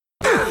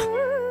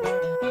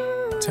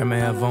Turn my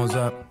headphones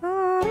up.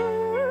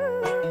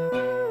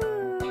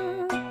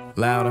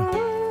 Louder.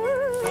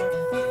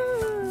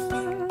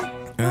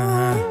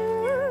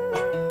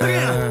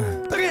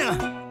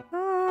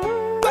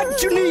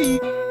 What you need?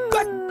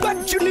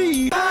 What you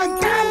need? I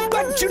got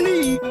what you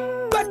need.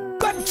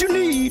 What you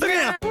need?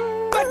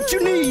 What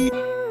you need?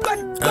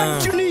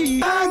 What you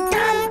need? I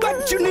got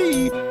what you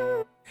need.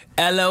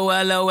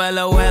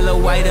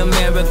 LOLOLOL, white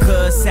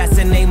America,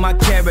 assassinate my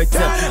character.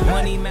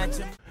 Money match.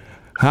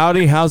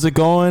 Howdy, how's it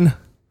going?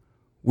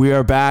 We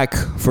are back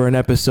for an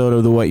episode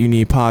of the What You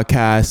Need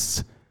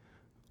podcast.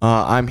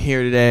 I'm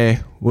here today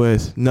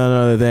with none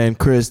other than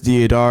Chris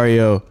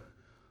Diodario.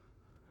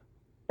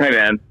 Hey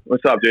man,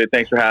 what's up, dude?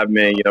 Thanks for having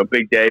me. You know,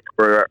 big day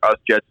for us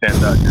Jets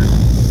fans out here.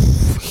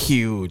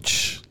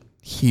 Huge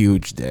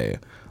day.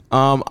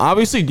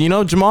 Obviously, you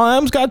know, Jamal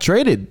Adams got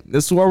traded.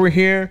 This is why we're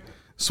here.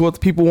 This is what the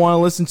people want to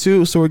listen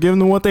to, so we're giving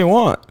them what they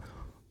want.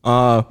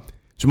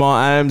 Jamal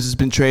Adams has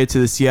been traded to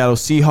the Seattle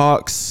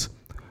Seahawks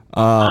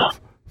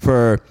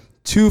for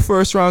 2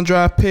 first-round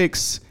draft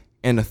picks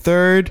and a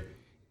third,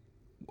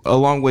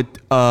 along with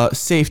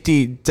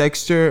safety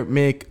Dexter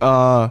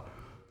McDougal.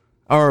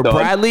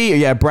 Bradley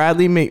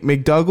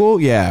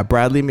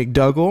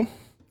McDougal,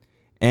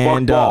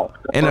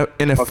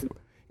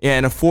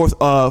 and a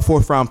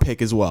fourth round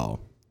pick as well.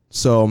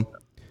 So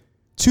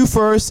 2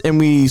 firsts, and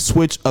we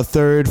switch a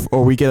third,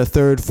 or we get a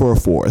third for a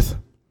fourth.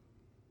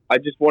 I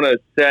just want to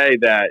say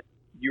that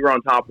you were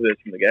on top of this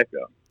from the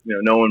get-go. You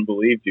know, no one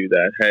believed you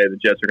that, hey, the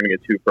Jets are going to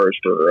get 2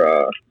 firsts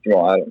for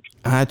Jamal Adams.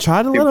 I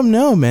tried to let them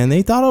know, man.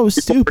 They thought I was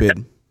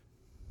stupid.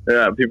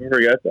 Yeah, people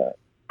forget that.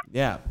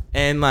 Yeah,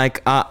 and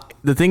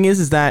the thing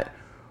is that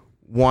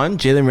one,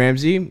 Jalen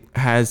Ramsey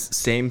has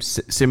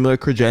similar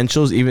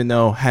credentials, even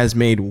though has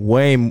made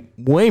way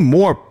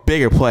more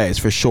bigger plays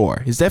for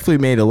sure. He's definitely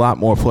made a lot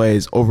more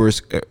plays over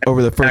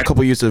the first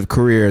couple years of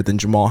career than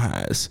Jamal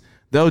has.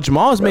 Though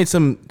Jamal has made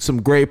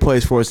some great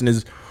plays for us,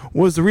 and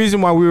was the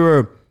reason why we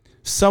were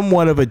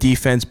somewhat of a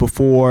defense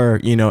before,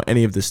 you know,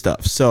 any of this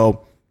stuff.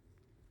 So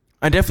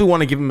I definitely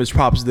want to give him his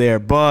props there.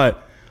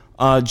 But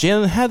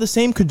Jalen had the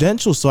same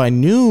credentials, so I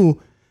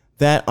knew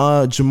that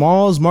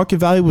Jamal's market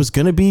value was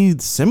going to be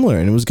similar,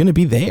 and it was going to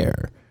be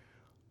there.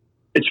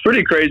 It's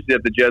pretty crazy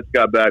that the Jets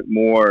got back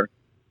more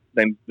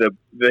than the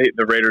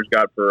Raiders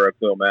got for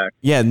Khalil Mack.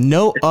 Yeah,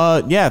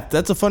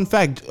 that's a fun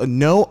fact.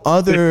 No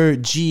other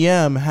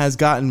GM has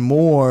gotten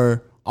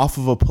more off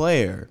of a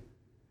player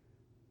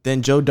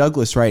than Joe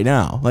Douglas right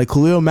now. Like,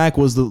 Khalil Mack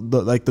was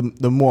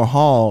the more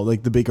haul,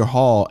 like the bigger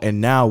haul,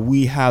 and now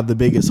we have the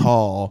biggest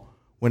haul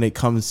when it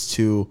comes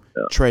to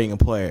trading a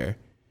player.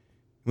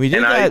 We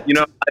did that.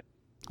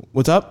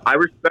 What's up? I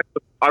respect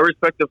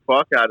the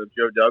fuck out of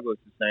Joe Douglas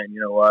for saying, you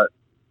know what,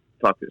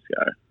 fuck this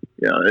guy.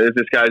 You know,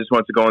 this guy just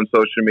wants to go on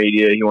social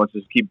media. He wants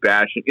to keep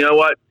bashing. You know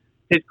what?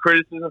 His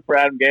criticism for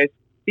Adam Gase,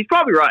 he's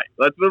probably right.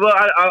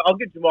 I'll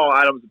give Jamal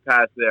Adams a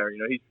pass there. You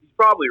know, he's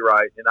probably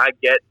right, and I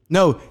get.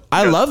 No,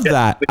 I love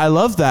that. I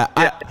love that.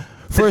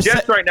 The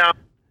Jets right now,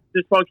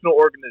 dysfunctional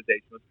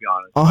organization. Let's be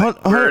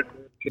honest.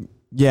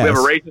 Yes. We have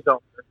a racist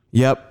owner.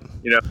 Yep.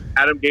 You know,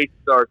 Adam Gase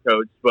is our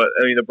coach, but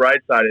I mean, the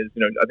bright side is,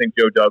 you know, I think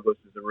Joe Douglas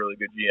is a really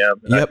good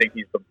GM, and I think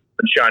he's the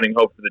shining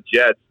hope for the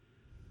Jets.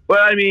 But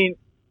I mean,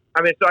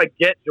 so I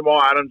get Jamal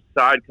Adams'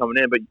 side coming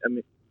in, but I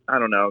mean, I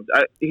don't know.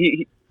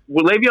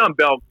 Le'Veon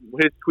Bell,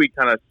 his tweet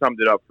kind of summed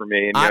it up for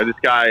me. And this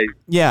guy.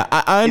 Yeah,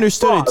 I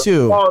understood it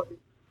too.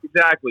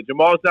 Exactly.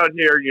 Jamal's out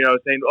here, you know,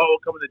 saying, "Oh,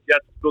 come to the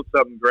Jets, build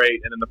something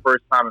great," and then the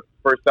first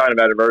sign of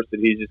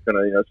adversity, he's just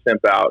gonna, you know,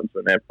 simp out and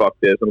say, "Man, fuck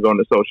this! I'm going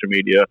to social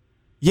media."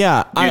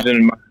 Yeah,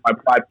 using my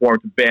platform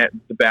to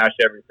bash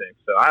everything.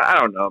 So I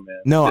don't know,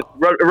 man. No, it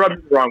rubs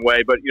me the wrong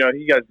way, but you know,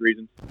 he has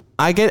reasons.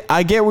 I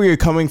get where you're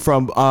coming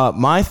from.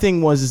 My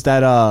thing is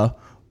that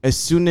as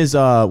soon as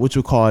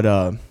hold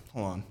on,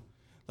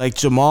 like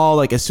Jamal,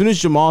 like as soon as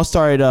Jamal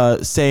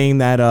started saying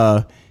that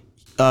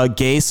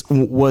Gase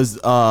was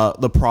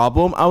the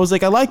problem, I was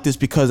like, I like this,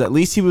 because at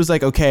least he was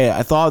like, okay,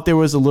 I thought there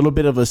was a little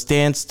bit of a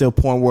standstill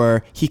point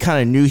where he kind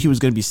of knew he was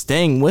going to be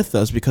staying with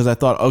us, because I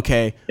thought,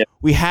 okay,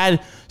 we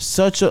had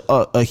such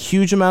a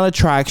huge amount of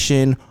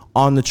traction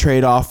on the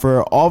trade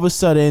offer. All of a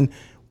sudden,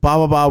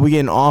 we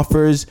getting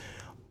offers.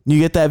 You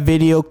get that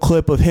video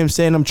clip of him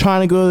saying, I'm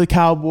trying to go to the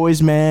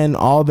Cowboys, man,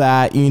 all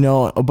that, you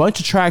know, a bunch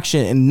of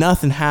traction, and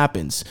nothing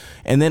happens.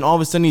 And then all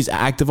of a sudden he's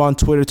active on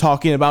Twitter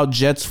talking about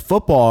Jets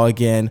football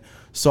again.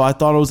 So I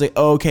thought it was like,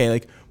 okay,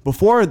 like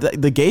before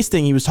the Gase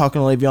thing, he was talking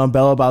to Le'Veon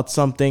Bell about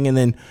something, and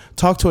then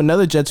talked to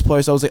another Jets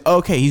player. So I was like,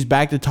 okay, he's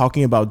back to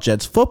talking about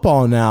Jets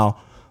football now.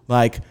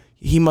 Like,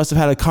 he must have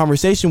had a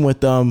conversation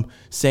with them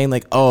saying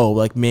like, oh,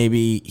 like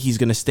maybe he's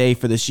going to stay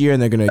for this year and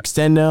they're going to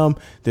extend him.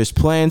 There's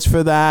plans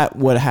for that.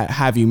 What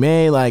have you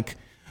made? Like,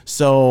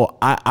 so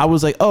I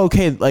was like, oh,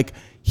 okay, like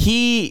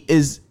he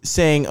is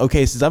saying,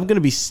 okay, since I'm going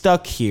to be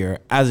stuck here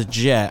as a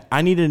Jet,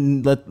 I need to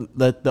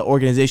let the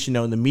organization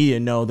know and the media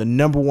know the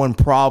number one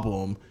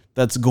problem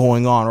that's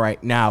going on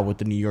right now with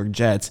the New York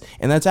Jets,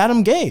 and that's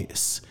Adam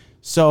Gase.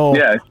 So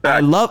yeah, exactly. I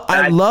love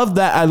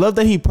that. I love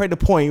that he played the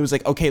point. He was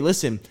like, okay,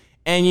 listen,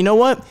 And you know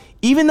what?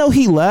 Even though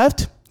he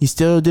left, he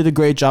still did a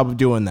great job of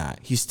doing that.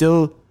 He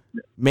still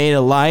made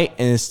a light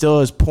and it still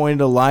has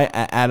pointed a light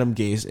at Adam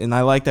Gase. And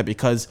I like that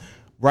because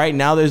right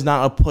now there's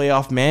not a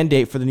playoff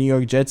mandate for the New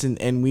York Jets,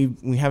 and we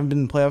haven't been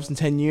in the playoffs in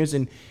 10 years,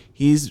 and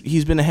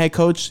he's been a head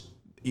coach,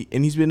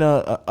 and he's been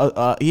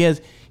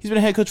he's been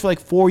a head coach for like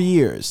 4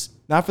 years.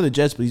 Not for the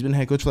Jets, but he's been a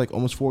head coach for like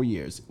almost 4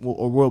 years,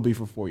 or will be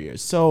for 4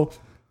 years. So,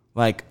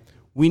 like,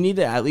 we need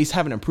to at least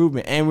have an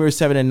improvement, and we were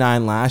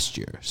 7-9 last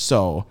year.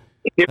 So,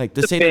 like,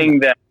 the thing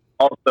that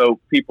also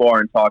people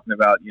aren't talking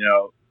about,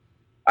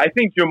 I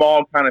think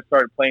Jamal kind of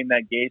started playing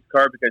that Gase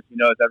card because he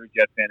knows every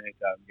Jet fan hates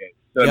Adam Gase,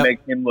 so it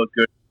makes him look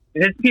good.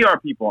 His PR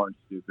people aren't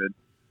stupid.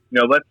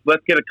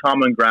 Let's get a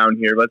common ground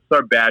here. Let's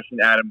start bashing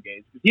Adam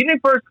Gase. He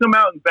didn't first come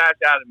out and bash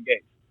Adam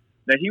Gase.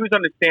 Now, he was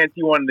on the stance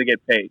he wanted to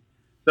get paid.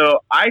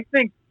 So I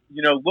think,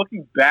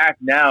 looking back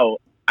now,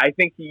 I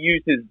think he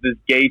used this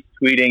Gase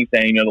tweeting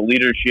saying, the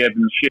leadership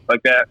and shit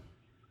like that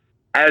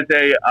as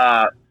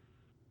a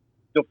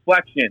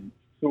deflection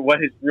to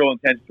what his real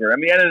intentions were. I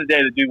mean, at the end of the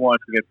day, the dude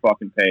wants to get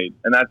fucking paid.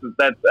 And that's good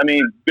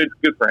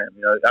for him.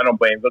 I don't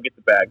blame him. He'll get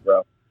the bag,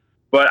 bro.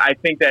 But I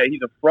think that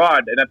he's a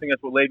fraud, and I think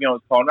that's what Le'Veon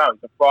was calling out.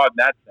 He's a fraud in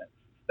that sense,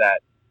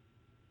 that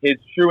his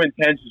true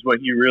intention is what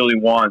he really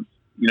wants.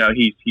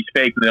 He's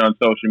faking it on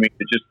social media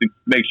just to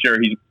make sure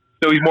he's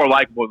more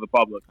likable to the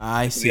public.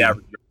 I see.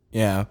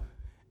 Yeah,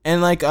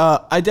 and like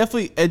I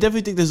definitely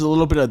think there's a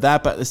little bit of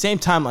that, but at the same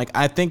time, like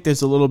I think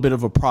there's a little bit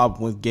of a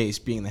problem with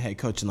Gase being the head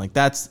coach, and like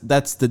that's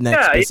the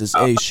next business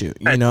issue,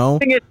 But the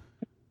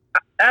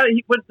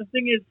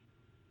thing is,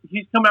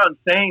 he's come out and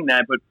saying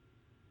that, but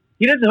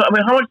he doesn't. I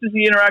mean, how much does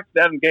he interact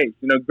with Adam Gase?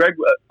 Greg.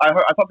 I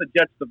thought the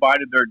Jets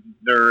divided their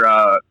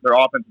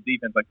offense and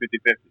defense like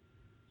 50-50.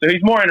 So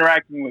he's more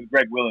interacting with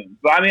Greg Williams.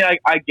 But I mean,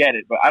 I get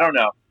it, but I don't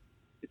know.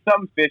 It's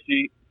something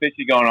fishy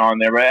going on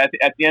there. But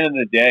at the end of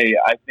the day,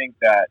 I think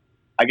that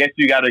I guess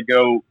you got to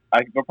go.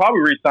 They'll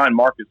probably re-sign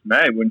Marcus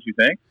May, wouldn't you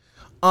think?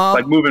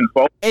 Like moving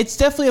forward, it's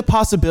definitely a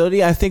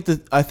possibility. I think a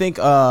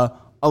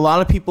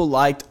lot of people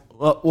liked.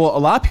 A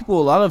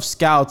lot of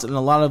scouts and a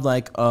lot of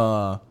like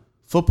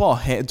football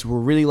heads were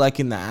really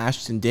liking the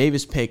Ashton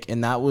Davis pick,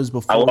 and that was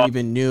before we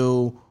even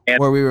knew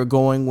where we were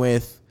going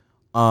with,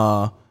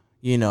 with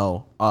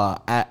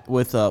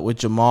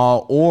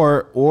Jamal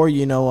or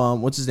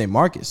what's his name,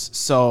 Marcus.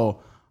 So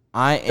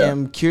I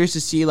am curious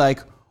to see like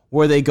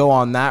where they go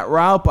on that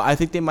route, but I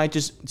think they might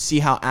just see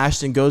how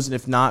Ashton goes, and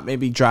if not,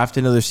 maybe draft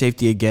another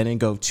safety again and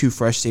go 2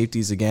 fresh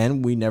safeties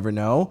again. We never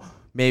know.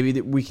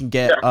 Maybe we can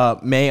get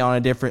May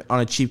on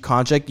a cheap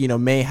contract.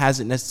 May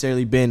hasn't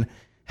necessarily been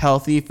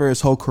healthy for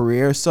his whole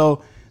career,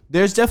 so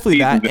there's definitely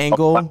that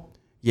angle.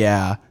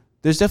 Yeah,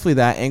 there's definitely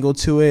that angle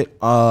to it.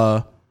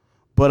 I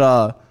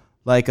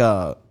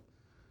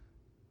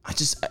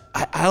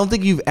don't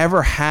think you've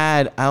ever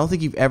had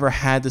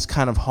this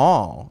kind of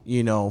haul,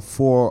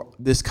 for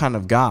this kind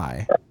of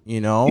guy.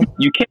 You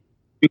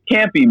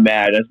can't be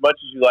mad. As much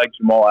as you like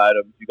Jamal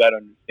Adams, you got to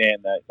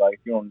understand that like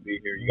if you want to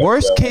be here, you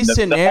worst case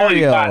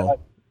scenario,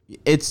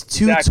 it's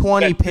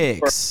 220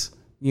 picks.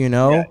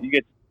 Yeah, you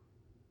get.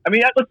 I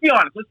mean, let's be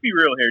honest. Let's be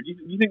real here. Do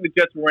you think the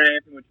Jets will win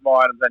anything with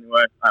Jamal Adams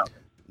anyway? I don't think.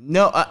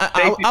 No,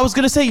 I was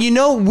going to say,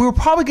 we're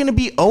probably going to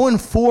be 0-4,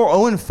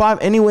 0-5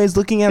 anyways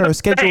looking at our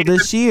schedule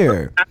this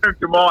year. If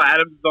Jamal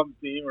Adams is on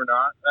the team or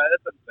not,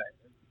 that's what I'm saying.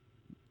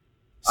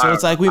 So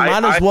it's like we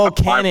might as well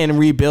can and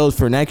rebuild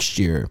for next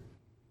year.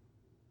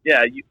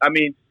 Yeah, you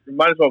might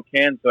as well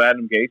can so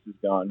Adam Gase is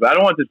gone. But I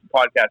don't want this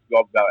podcast to go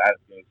up about Adam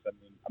Gase. I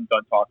mean, I'm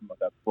done talking about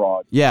that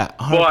fraud. Yeah,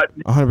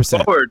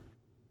 100%. Forward,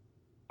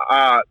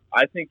 I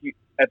think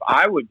if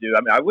I would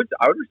I would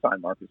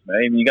resign Marcus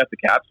May. I mean, you got the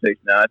cap space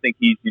now. I think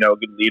he's a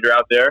good leader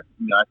out there.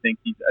 I think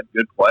he's a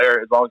good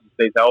player as long as he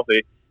stays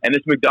healthy. And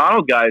this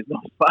McDonald guy is no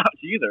slouch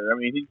either. I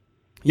mean,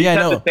 he's had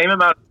the same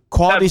amount of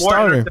quality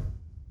starter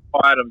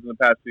Adams in the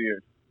past 2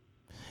 years.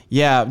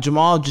 Yeah,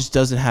 Jamal just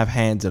doesn't have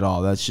hands at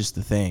all. That's just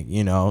the thing,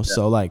 Yeah.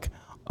 So like,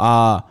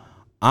 I'm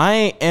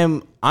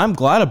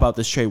glad about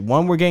this trade.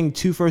 One, we're getting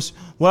 2 first.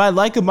 What I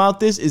like about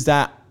this is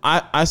that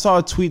I saw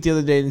a tweet the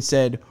other day and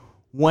said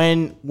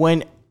when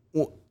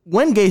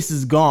Gase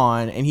is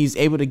gone and he's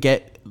able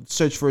to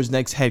search for his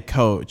next head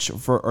coach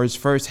or his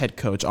first head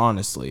coach,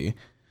 honestly.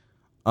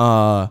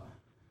 And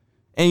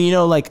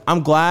like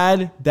I'm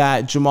glad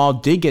that Jamal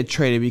did get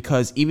traded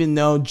because even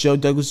though Joe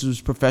Douglas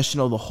was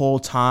professional the whole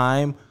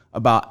time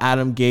about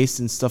Adam Gase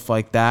and stuff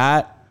like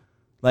that,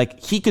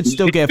 like he could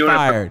still get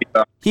fired.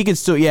 He could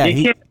still,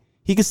 he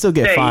could still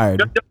get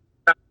fired.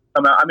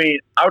 I mean,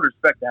 I would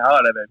respect the hell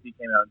out of it if he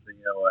came out and said,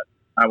 "You know what,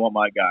 I want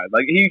my guy."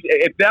 Like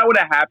if that would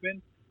have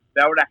happened,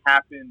 as soon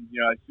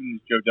as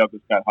Joe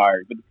Douglas got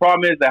hired. But the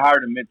problem is they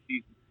hired him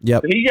mid-season.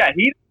 Yep. But he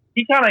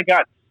kind of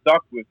got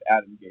stuck with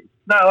Adam Gase.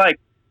 It's not like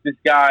this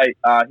guy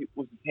he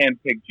was his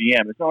hand-picked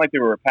GM. It's not like they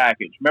were a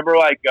package. Remember,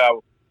 like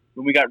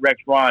when we got Rex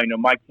Ryan,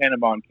 Mike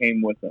Tannenbaum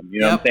came with him. You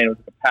know what I'm saying? It was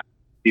like a package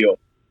deal.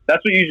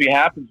 That's what usually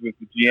happens with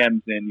the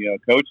GMs and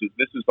coaches.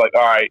 This is like,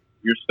 all right,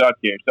 you're stuck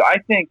here. So I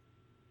think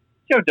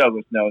Joe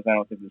Douglas knows. I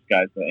don't think this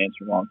guy's going to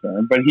answer long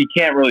term, but he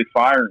can't really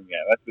fire him yet.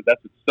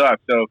 That's what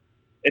sucks. So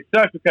it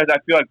sucks because I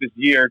feel like this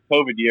year,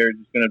 COVID year, is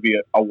going to be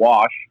a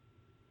wash.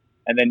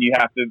 And then you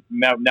have to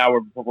now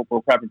we're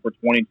prepping for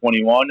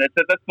 2021.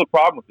 That's the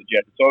problem with the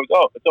Jets.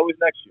 It's always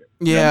next year.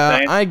 You know what I'm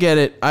saying?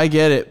 I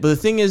get it. But the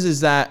thing is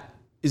that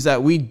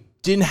we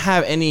didn't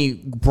have any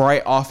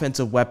bright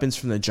offensive weapons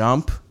from the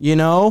jump, you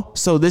know?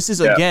 So this is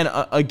again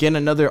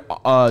another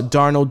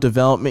Darnold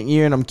development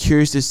year, and I'm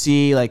curious to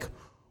see like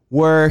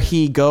where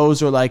he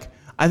goes, or like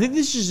I think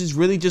this is just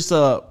really just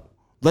a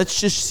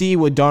let's just see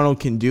what Darnold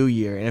can do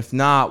year, and if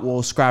not,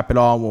 we'll scrap it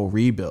all and we'll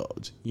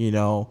rebuild, you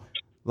know?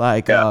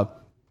 Like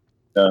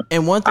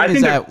and one thing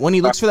is that when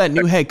he looks for that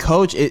new head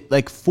coach, it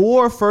like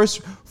four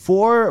first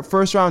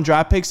round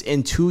draft picks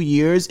in 2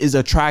 years is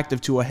attractive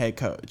to a head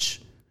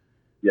coach.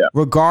 Yeah.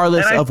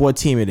 Regardless of what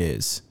team it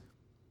is.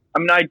 I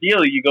mean,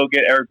 ideally, you go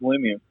get Eric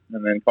Lemieux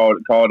and then call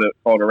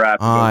it a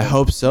wrap. I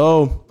hope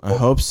so.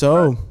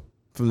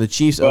 From the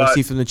Chiefs,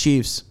 OC from the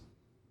Chiefs.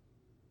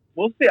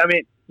 We'll see. I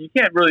mean, you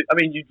can't really. I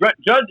mean, if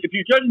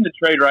you're judging the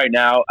trade right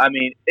now. I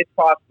mean, it's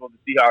possible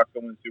the Seahawks go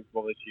win the Super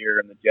Bowl this year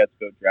and the Jets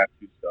go draft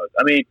 2 studs.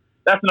 I mean,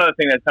 that's another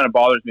thing that kind of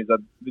bothers me is that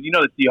the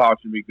Seahawks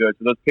would be good,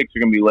 so those picks are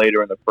going to be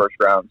later in the first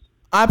rounds.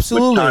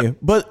 Absolutely,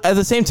 but at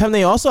the same time,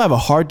 they also have a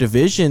hard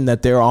division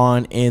that they're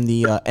on in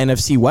the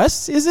NFC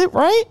West. Is it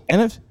right?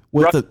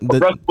 Russell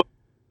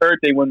hurt,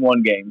 they win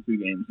 1 game, 2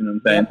 games. You know what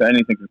I'm saying? Yeah. So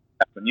anything can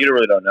happen. You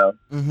really don't know.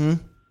 Mm-hmm.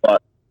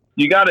 But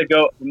you got to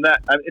go from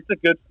that. I mean, it's a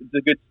good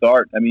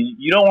start. I mean,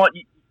 you don't want.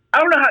 I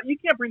don't know how you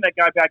can't bring that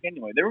guy back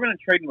anyway. They were going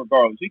to trade him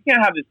regardless. You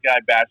can't have this guy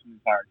bashing the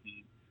entire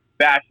team,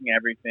 bashing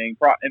everything,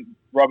 and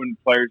rubbing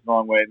players the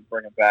wrong way to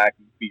bring him back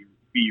and be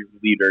your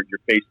leader, your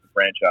face of the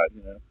franchise.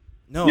 You know.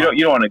 No,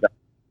 you don't want to go.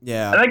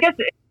 Yeah, and I guess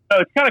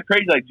it's kind of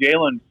crazy. Like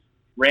Jalen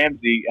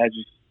Ramsey has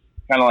just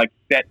kind of like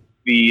set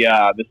the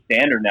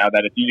standard now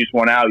that if you just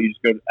want out, you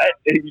just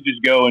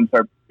go and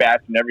start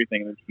bashing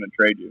everything, and they're just going to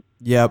trade you.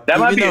 Yep. That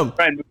might be a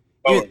trend.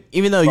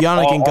 Even though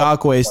Yannick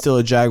Ngakoue is still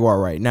a Jaguar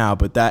right now,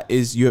 but that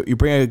is you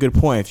bring up a good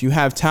point. If you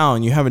have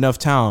talent, you have enough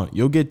talent,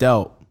 you'll get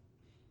dealt.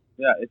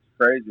 Yeah, it's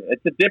crazy.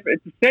 It's the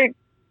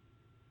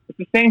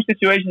same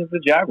situation as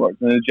the Jaguars.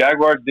 And the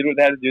Jaguars did what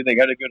they had to do. They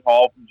got a good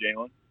haul from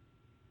Jalen.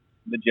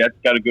 The Jets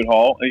got a good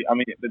haul. I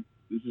mean, this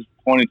is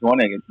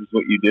 2020. I guess this is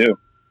what you do.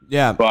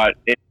 Yeah. But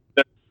it's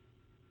just,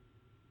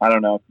 I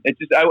don't know. It's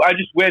just I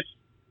just wish,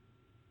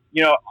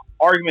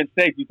 argument's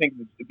sake, you think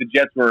if the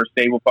Jets were a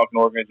stable fucking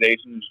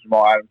organization, and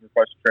Jamal Adams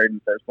requested trade in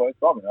the first place?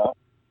 Probably not.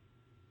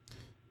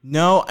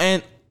 No,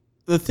 and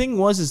the thing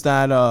is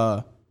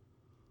that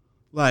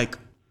like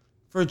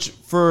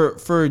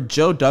for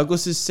Joe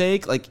Douglas's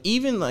sake,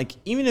 even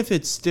if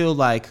it's still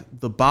like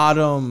the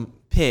bottom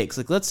picks,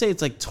 like let's say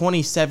it's like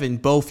 27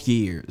 both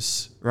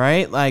years,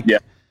 right?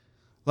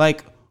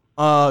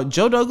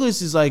 Joe Douglas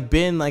has like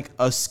been like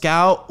a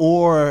scout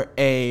or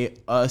a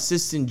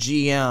assistant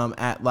GM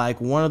at like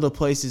one of the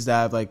places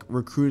that have like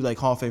recruited like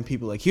Hall of Fame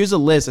people. Like here's a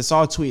list. I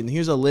saw a tweet and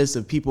here's a list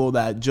of people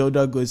that Joe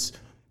Douglas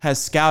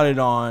has scouted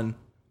on,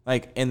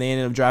 like, and they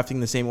ended up drafting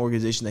the same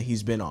organization that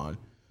he's been on.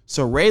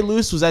 So Ray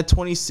Lewis was at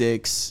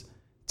 26.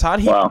 Todd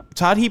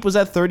Heap was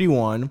at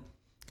 31.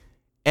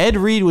 Ed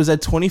Reed was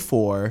at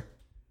 24.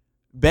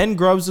 Ben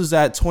Grubbs was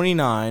at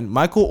 29.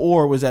 Michael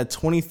Orr was at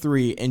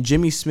 23, and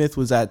Jimmy Smith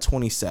was at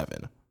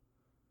 27.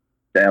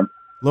 Damn.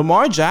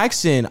 Lamar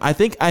Jackson, I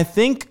think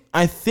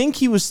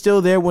he was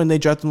still there when they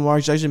drafted Lamar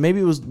Jackson.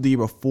 Maybe it was the year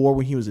before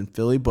when he was in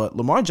Philly, but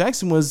Lamar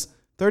Jackson was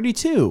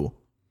 32.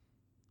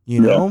 You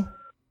know?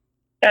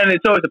 And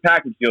it's always a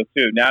package deal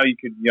too. Now you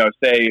could,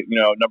 say,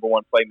 number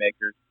one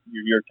playmaker,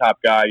 your top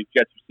guy,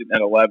 Jets are sitting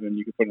at 11.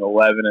 You could put an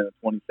 11 and a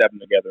 27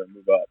 together and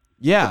move up.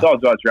 Yeah. It's all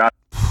about draft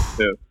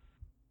too.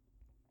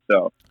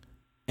 So,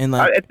 and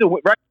it's a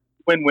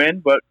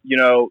win-win, but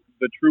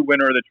the true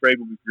winner of the trade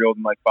will be revealed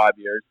in like 5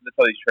 years. That's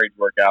how these trades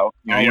work out.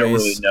 You don't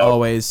really know.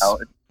 Always.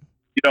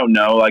 You don't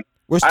know. Like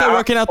we're still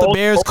working out the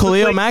Bears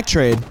Khalil Mack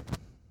trade.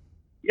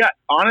 Yeah,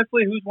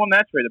 honestly, who's won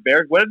that trade? The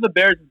Bears. What have the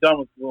Bears done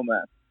with Khalil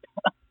Mack?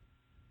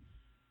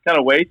 Kind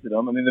of wasted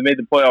them. I mean, they made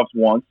the playoffs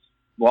once,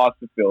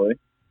 lost to Philly.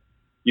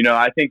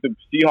 I think the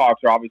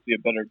Seahawks are obviously a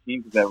better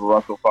team because they have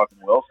Russell fucking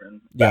Wilson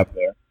back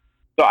there.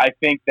 So I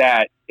think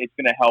that it's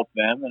going to help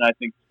them, and I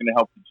think it's going to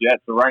help the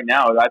Jets. So right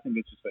now, I think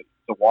it's just it's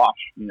a wash.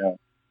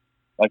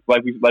 Like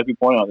we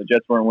pointed out, the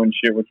Jets weren't winning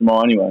shit with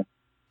Jamal anyway,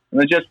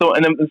 and the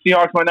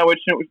Seahawks might not win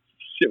shit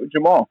with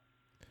Jamal.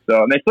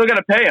 So and they still got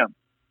to pay him.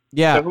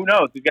 Yeah. So who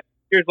knows? He's got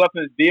years left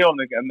in his deal, and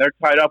they're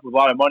tied up with a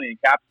lot of money in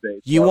cap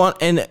space. It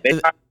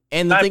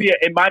might be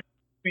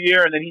a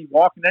year, and then he's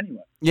walking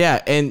anyway. Yeah,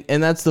 and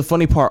that's the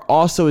funny part.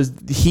 Also, is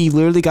he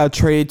literally got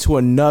traded to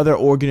another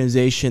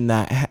organization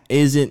that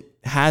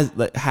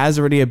has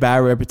already a bad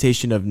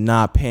reputation of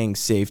not paying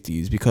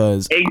safeties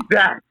because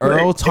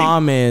Earl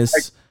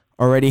Thomas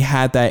already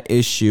had that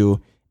issue,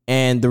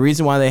 and the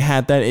reason why they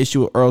had that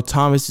issue with Earl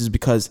Thomas is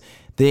because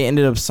they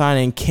ended up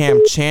signing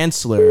Cam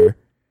Chancellor,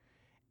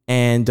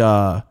 and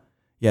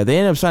they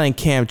ended up signing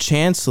Cam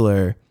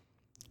Chancellor.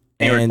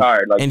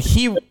 Retired, and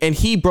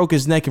he broke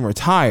his neck and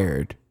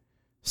retired.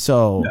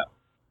 So,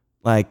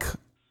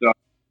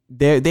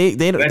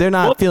 they're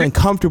not feeling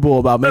comfortable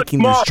about making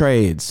these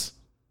trades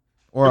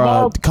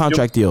or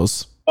contract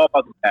deals. All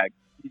about the bag.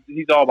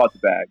 He's all about the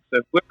bag. So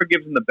if whoever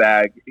gives him the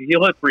bag,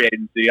 he'll hit free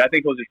agency. I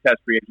think he'll just test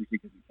free agency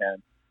because he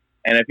can.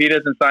 And if he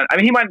doesn't sign, I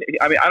mean, he might.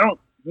 I mean, I don't.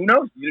 Who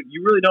knows?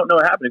 You really don't know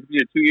what happened. It could be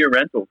a 2-year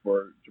rental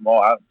for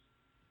Jamal Adams,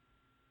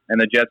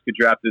 and the Jets could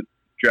draft a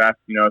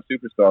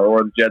superstar,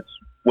 or the Jets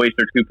waste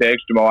their 2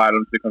 picks. Jamal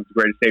Adams becomes the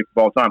greatest safety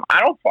of all time. I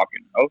don't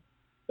fucking know.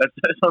 That's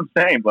what I'm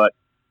saying. But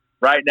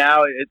right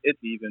now, it's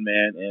even,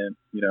 man, and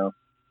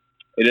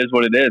it is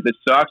what it is. It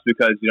sucks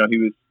because he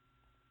was.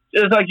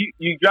 It's like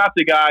you dropped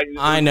a guy.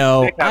 I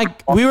know.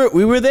 We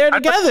were there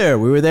together.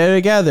 We were there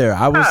together.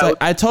 I was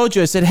I told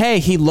you. I said, hey,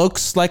 he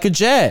looks like a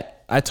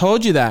Jet. I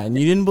told you that, and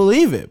you didn't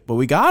believe it, but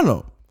we got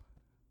him.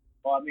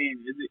 Well,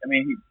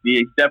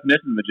 he's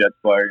definition of a Jets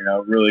player.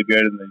 Really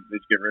good, and they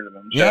just get rid of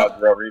him. Shout out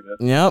to Darrelle Revis.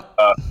 Yep.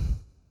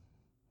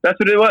 That's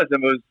what it was.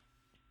 It was.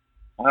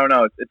 I don't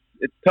know.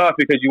 It's tough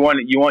because you want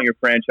your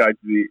franchise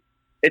to be.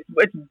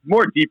 It's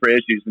more deeper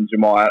issues than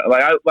Jamal.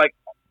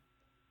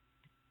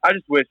 I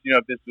just wish,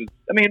 if this was.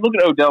 I mean, look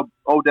at Odell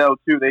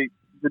too. The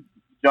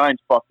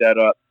Giants fucked that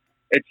up.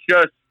 It's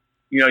just,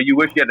 you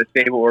wish you had a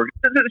stable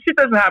organization. This shit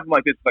doesn't happen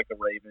like this, like the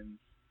Ravens.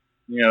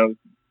 The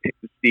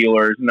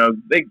Steelers.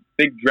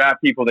 They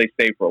draft people, they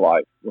stay for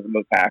life. With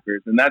the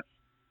Packers, and that's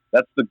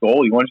the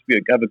goal. You want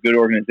to have a good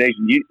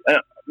organization. We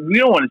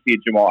don't want to see a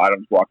Jamal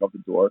Adams walk out the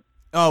door.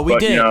 Oh, we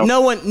didn't.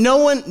 No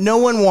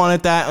one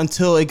wanted that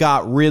until it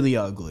got really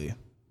ugly.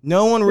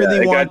 No one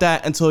really wanted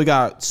that until it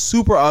got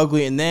super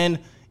ugly, and then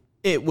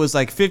it was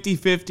like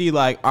 50-50,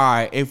 like, all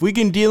right, if we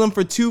can deal him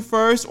for 2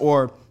 first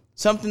or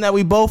something that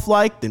we both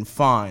like, then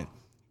fine.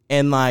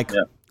 And,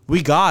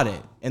 we got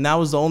it. And that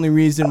was the only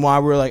reason why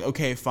we were like,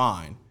 okay,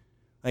 fine.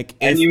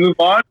 And you move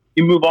on,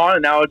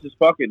 and now it's just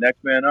fuck it,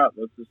 next man up.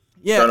 Let's just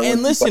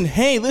and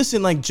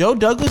listen, like, Joe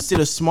Douglas did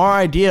a smart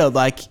idea.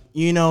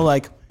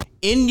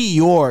 In New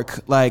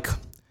York,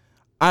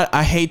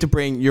 I hate to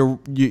bring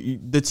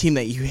the team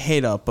that you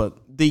hate up, but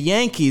the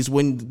Yankees,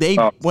 when they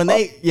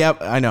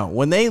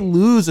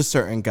lose a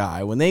certain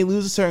guy,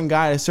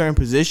 at a certain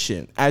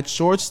position at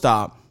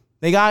shortstop,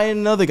 they got in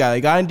another guy.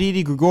 They got in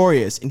Didi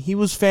Gregorius, and he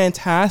was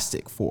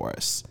fantastic for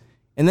us.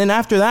 And then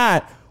after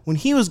that, when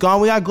he was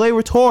gone, we got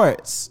Gleyber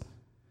Torres.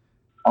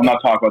 I'm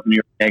not talking about the New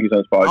York Yankees on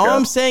this podcast. All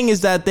I'm saying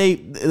is that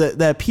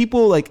that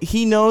people,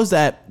 he knows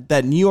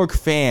that New York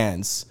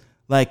fans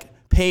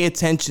pay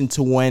attention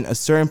to when a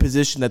certain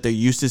position that they're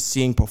used to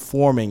seeing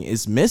performing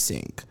is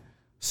missing.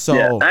 So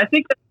yeah, and I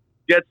think that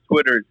Jets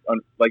Twitter,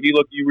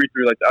 you read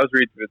through, I was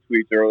reading through the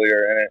tweets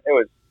earlier, and it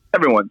was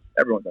everyone's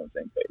on the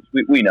same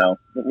page. We know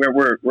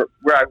we're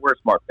a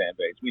smart fan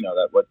base. We know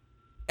that.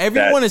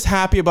 Everyone is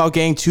happy about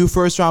getting 2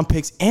 first-round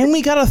picks, and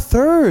we got a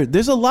third.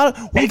 There's a lot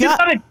of we got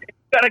a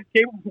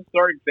capable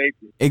starting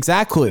safety.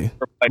 Exactly,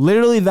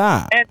 literally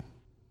that.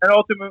 And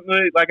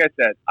ultimately, like I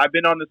said, I've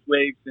been on this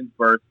wave since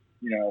birth.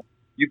 You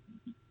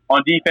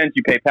on defense,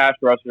 you pay pass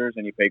rushers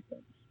and you pay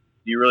corners.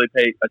 You really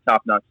pay a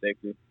top-notch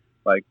safety.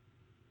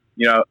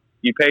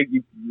 You pay.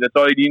 That's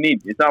all you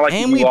need. It's not like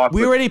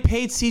we already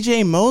paid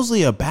C.J.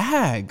 Mosley a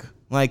bag.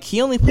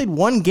 He only played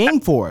 1 game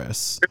for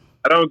us.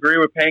 I don't agree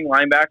with paying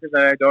linebackers,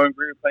 and I don't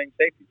agree with paying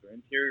safeties or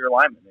interior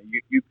linemen.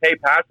 You pay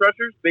pass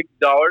rushers big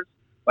dollars,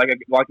 like in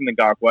the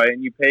Ngakoue,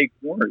 and you pay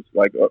corners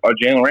like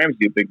Jalen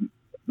Ramsey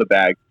the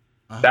bag.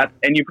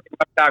 And you pay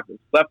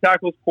left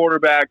tackles,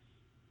 quarterbacks,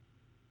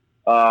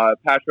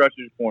 pass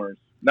rushers, corners.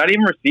 Not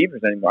even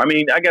receivers anymore. I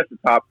mean, I guess the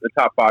top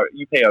 5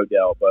 you pay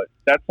Odell, but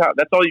that's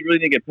all you really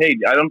need to get paid.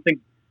 I don't think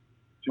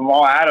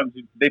Jamal Adams.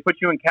 They put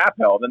you in cap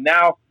hell, and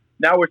now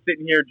we're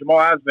sitting here.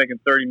 Jamal Adams making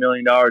 $30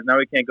 million. Now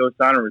we can't go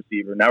sign a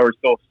receiver. Now we're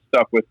still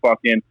stuck with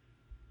fucking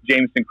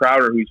Jameson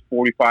Crowder, who's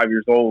 45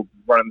 years old,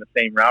 running the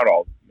same route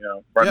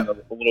running a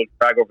little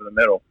drag over the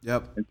middle.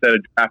 Yep. Instead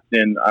of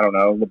drafting, I don't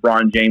know,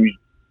 LeBron James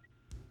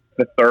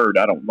the third.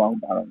 I don't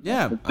know.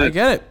 Yeah, I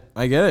get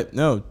it.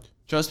 No,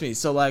 trust me.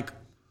 So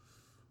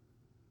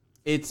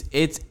It's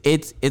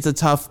a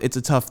tough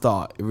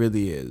thought. It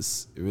really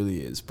is.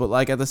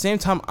 But at the same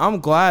time, I'm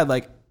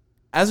glad.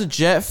 As a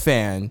Jet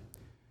fan,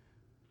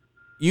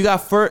 you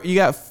got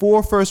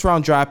 4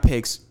 first-round draft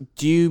picks.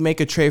 Do you make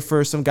a trade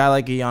for some guy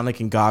like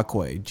Yannick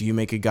Ngakoue? Do you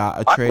make a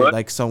trade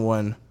like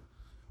someone?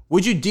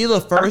 Would you deal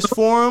a first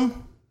for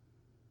him?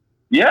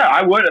 Yeah,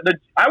 I would.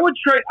 I would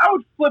trade. I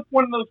would flip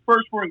one of those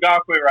first for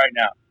Ngakoue right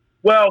now.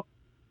 Well,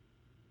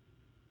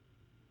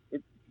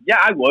 yeah,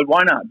 I would.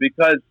 Why not?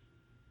 Because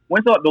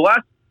when's the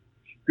last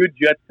good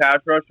Jets pass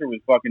rusher was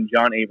fucking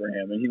John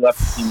Abraham, and he left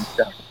the team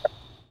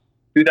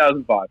in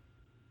 2005.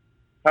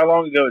 How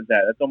long ago is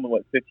that? That's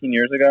almost 15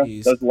 years ago.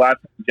 Jeez. That was the last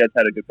time the Jets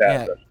had a good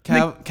pass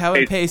rusher.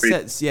 Calvin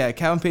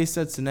Pace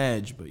sets an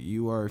edge, but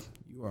you are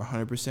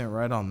 100%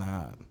 right on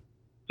that.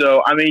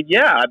 So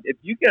if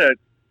you get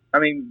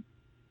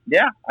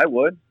I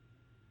would.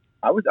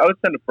 I would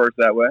send a first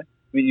that way. I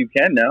mean, you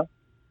can now,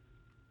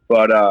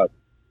 but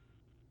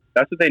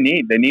that's what they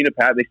need. They need a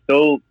pass. They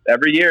still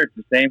every year it's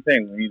the same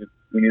thing. We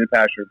need a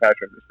pass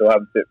rusher. They still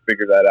haven't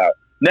figured that out.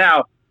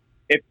 Now,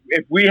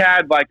 if we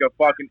had like a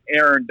fucking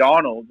Aaron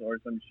Donald or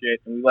some shit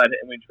and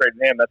we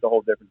traded him, that's a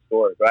whole different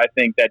story. But I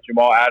think that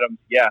Jamal Adams,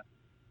 yeah,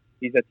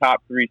 he's a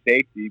top 3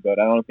 safety, but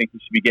I don't think he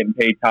should be getting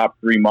paid top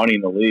 3 money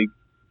in the league.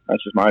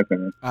 That's just my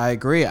opinion. I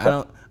agree.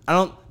 I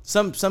don't.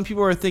 Some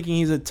people are thinking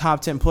he's a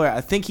top 10 player.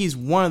 I think he's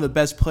one of the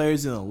best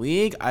players in the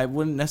league. I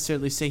wouldn't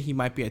necessarily say he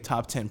might be a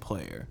top 10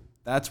 player.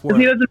 That's where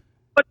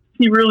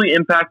he really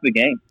impacts the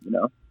game, you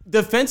know.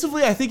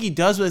 Defensively, I think he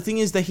does, but the thing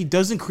is that he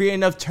doesn't create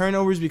enough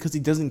turnovers because he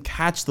doesn't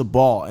catch the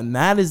ball, and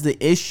that is the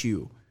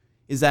issue.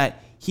 Is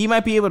that he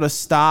might be able to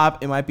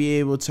stop, it might be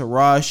able to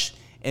rush,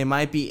 it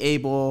might be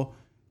able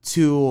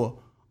to,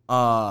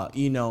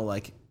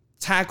 like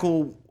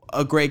tackle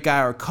a great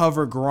guy or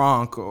cover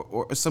Gronk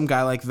or some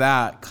guy like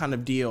that kind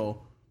of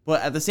deal.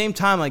 But at the same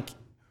time, like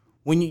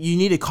when you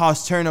need to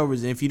cause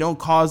turnovers, and if you don't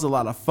cause a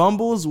lot of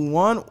fumbles,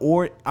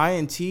 or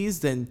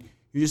INTs, then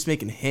you're just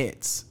making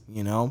hits,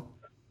 you know.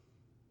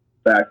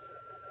 Fact.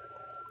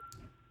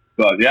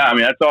 But yeah, I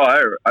mean that's all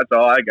I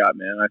got,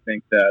 man. I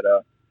think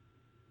that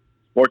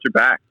sports are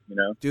back, you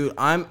know. Dude,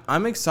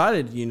 I'm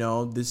excited. You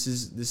know, this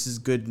is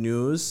good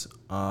news.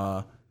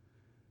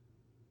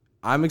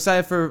 I'm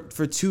excited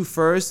for 2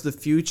 firsts, the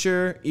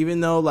future,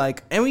 even though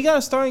and we got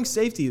a starting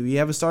safety. We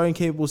have a starting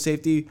capable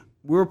safety.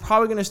 We're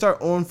probably going to start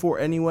 0-4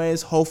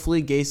 anyways.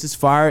 Hopefully Gase is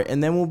fired,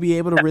 and then we'll be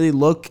able to really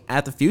look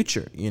at the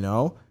future, you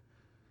know?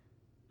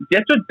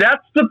 That's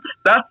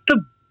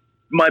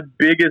my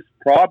biggest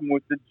problem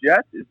with the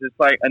Jets is just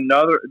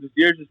this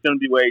year's just going to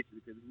be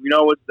wasted because we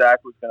know what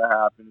exactly what's going to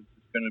happen. It's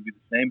just going to be the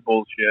same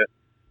bullshit.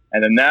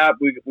 And then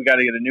we got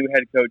to get a new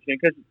head coach in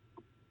because,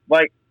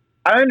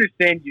 I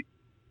understand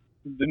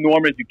the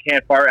norm is you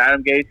can't fire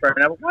Adam Gase right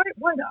now. But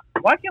why not?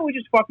 Why can't we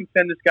just fucking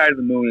send this guy to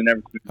the moon and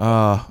never?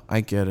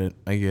 I get it.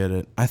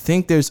 I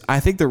think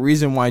the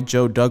reason why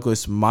Joe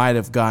Douglas might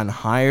have gotten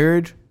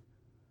hired,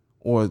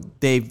 or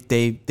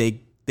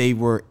they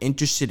were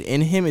interested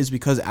in him, is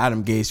because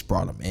Adam Gase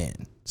brought him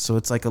in. So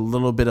it's like a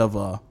little bit of a,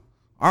 all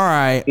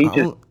right,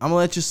 I'm gonna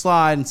let you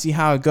slide and see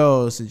how it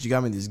goes since you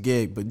got me this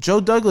gig. But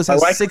Joe Douglas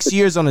has 6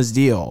 years on his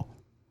deal.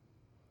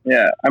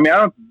 Yeah, I mean, I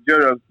don't think Joe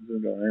Douglas is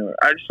going to go anywhere.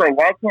 I just thought,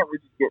 why can't we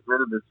just get rid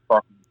of this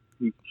fucking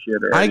piece of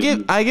shit?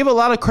 I give a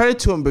lot of credit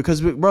to him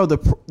because, bro,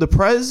 the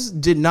Prez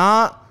did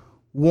not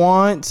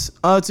want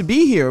to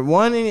be here.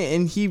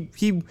 And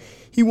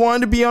he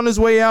wanted to be on his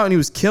way out, and he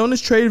was killing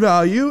his trade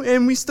value,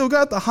 and we still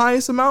got the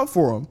highest amount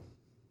for him.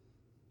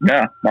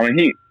 Yeah, I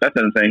mean, that's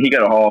what I'm saying. He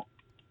got a haul.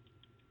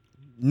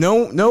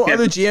 No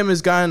other GM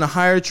has gotten a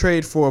higher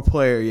trade for a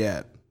player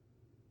yet.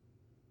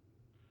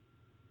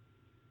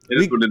 It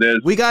is what it is.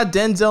 We got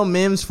Denzel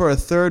Mims for a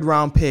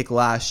 3rd-round pick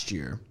last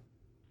year.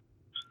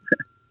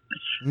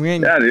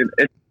 Yeah, dude.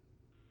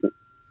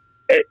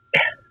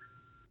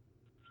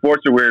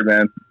 Sports are weird,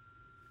 man.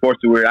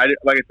 Sports are weird.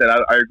 Like I said,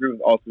 I agree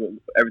with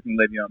everything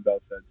Le'Veon Bell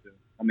said, too.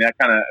 I mean,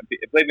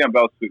 if Le'Veon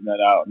Bell's tweeting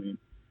that out, I mean,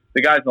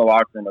 the guys in the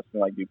locker room must be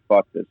like, dude,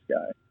 fuck this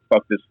guy.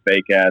 Fuck this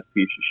fake-ass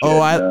piece of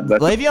shit.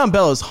 Le'Veon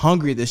Bell is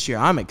hungry this year.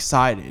 I'm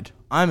excited.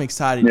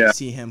 To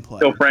see him play.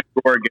 So Frank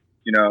Gore gets,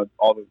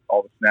 all the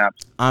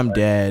snaps. I'm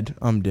dead.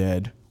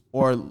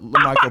 Or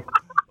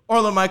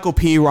LaMichael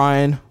P.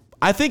 Ryan.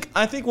 I think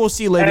we'll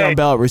see Le'Veon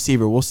Bell at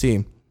receiver. We'll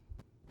see.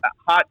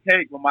 Hot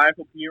take,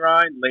 LaMichael P.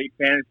 Ryan, late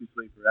fantasy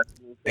sleeper. That's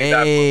what we'll say.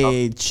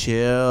 Hey,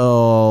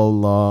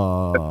 chill.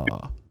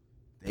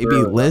 They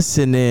be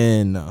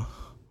listening.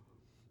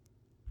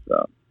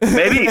 So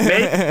maybe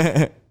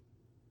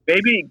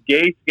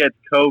Gase gets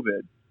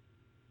COVID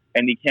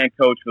and he can't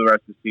coach for the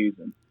rest of the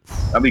season.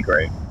 That'd be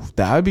great.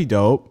 That would be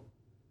dope.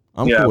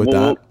 I'm cool with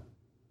that.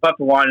 We'll have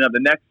to line up the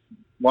next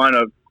line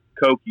of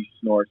coke he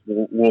snorts.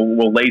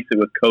 We'll lace it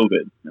with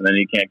COVID, and then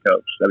he can't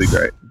coach. That'd be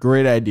great.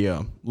 Great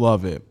idea.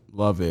 Love it.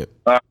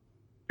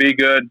 Be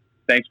good.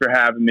 Thanks for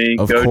having me.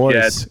 Of Go course.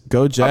 Jets.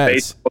 Go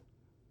Jets.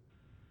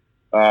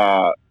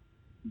 We're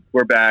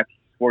back.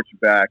 Sports are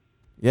back.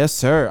 Yes,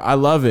 sir. I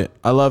love it.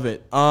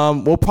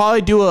 We'll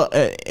probably do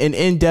an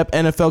in-depth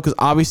NFL because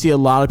obviously a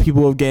lot of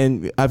people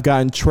have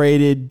gotten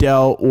traded,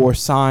 dealt, or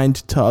signed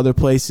to other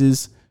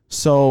places.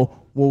 So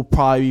we'll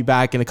probably be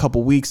back in a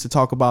couple weeks to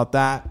talk about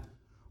that.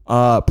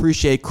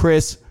 Appreciate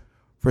Chris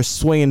for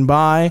swinging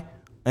by.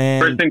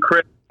 Chris and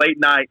Chris late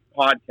night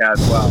podcast.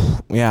 Wow.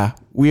 Yeah,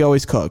 we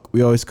always cook.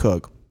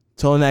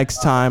 Till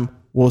next time,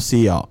 we'll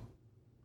see y'all.